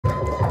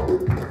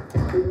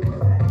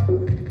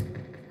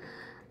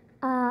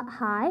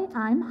Hi,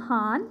 I'm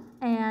Han,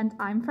 and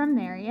I'm from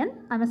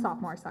Marian. I'm a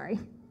sophomore, sorry.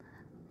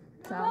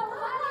 So,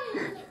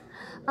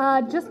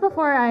 just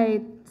before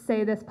I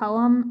say this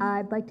poem,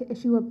 I'd like to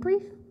issue a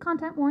brief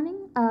content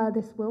warning.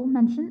 This will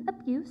mention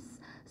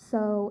abuse,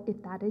 so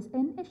if that is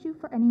an issue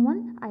for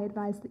anyone, I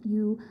advise that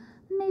you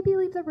maybe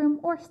leave the room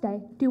or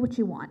stay. Do what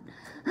you want.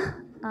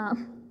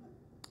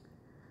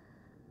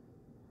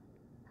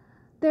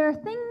 There are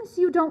things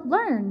you don't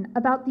learn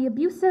about the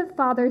abusive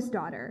father's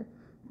daughter.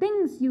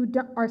 Things you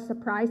are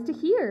surprised to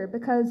hear,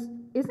 because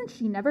isn't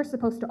she never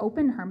supposed to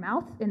open her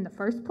mouth in the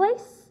first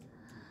place?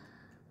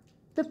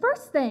 The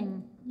first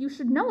thing you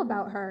should know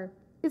about her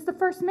is the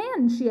first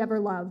man she ever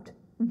loved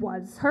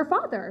was her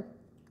father.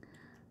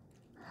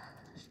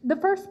 The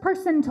first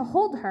person to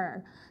hold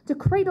her, to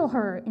cradle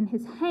her in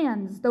his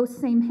hands, those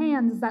same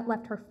hands that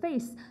left her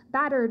face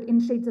battered in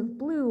shades of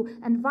blue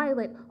and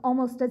violet,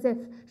 almost as if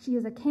she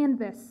is a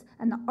canvas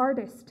and the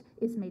artist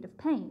is made of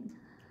pain.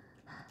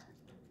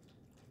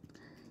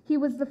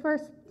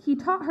 He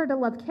taught her to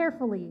love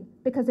carefully,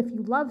 because if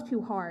you love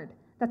too hard,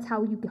 that's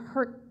how you get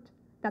hurt.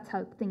 That's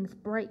how things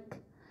break.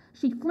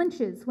 She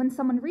flinches when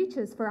someone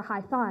reaches for a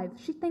high five.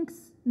 She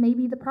thinks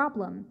maybe the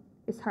problem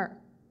is her.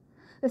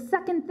 The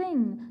second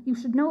thing you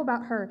should know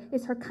about her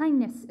is her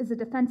kindness is a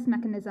defense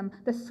mechanism,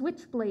 the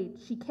switchblade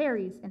she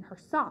carries in her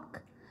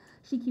sock.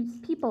 She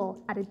keeps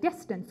people at a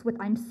distance with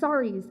I'm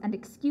sorries and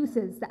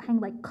excuses that hang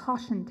like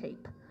caution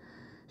tape.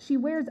 She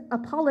wears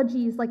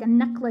apologies like a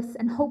necklace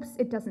and hopes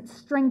it doesn't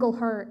strangle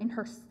her in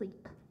her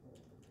sleep.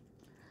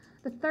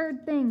 The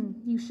third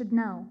thing you should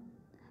know: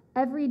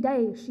 every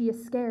day she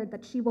is scared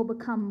that she will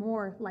become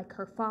more like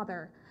her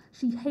father.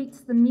 She hates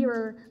the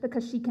mirror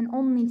because she can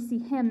only see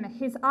him,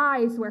 his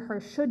eyes where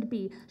hers should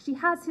be. She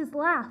has his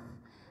laugh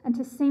and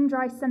his same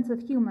dry sense of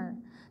humor.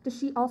 Does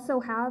she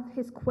also have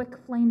his quick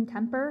flame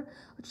temper?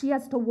 She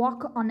has to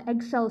walk on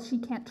eggshells. She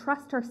can't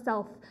trust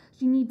herself.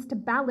 She needs to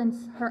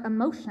balance her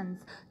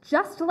emotions.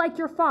 Just like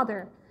your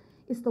father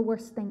is the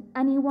worst thing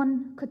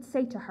anyone could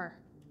say to her.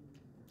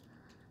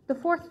 The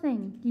fourth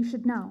thing you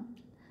should know: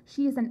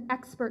 she is an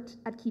expert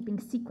at keeping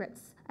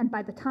secrets, and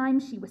by the time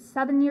she was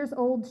 7 years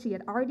old, she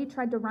had already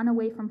tried to run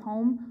away from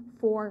home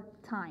 4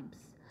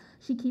 times.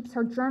 She keeps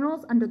her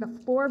journals under the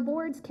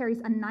floorboards, carries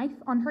a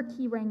knife on her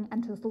keyring,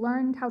 and has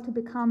learned how to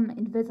become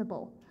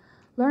invisible.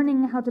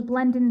 Learning how to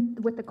blend in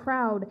with the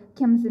crowd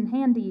comes in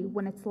handy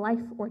when it's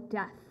life or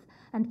death,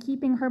 and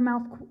keeping her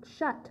mouth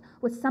shut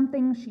was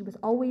something she was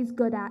always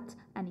good at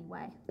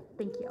anyway.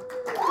 Thank you.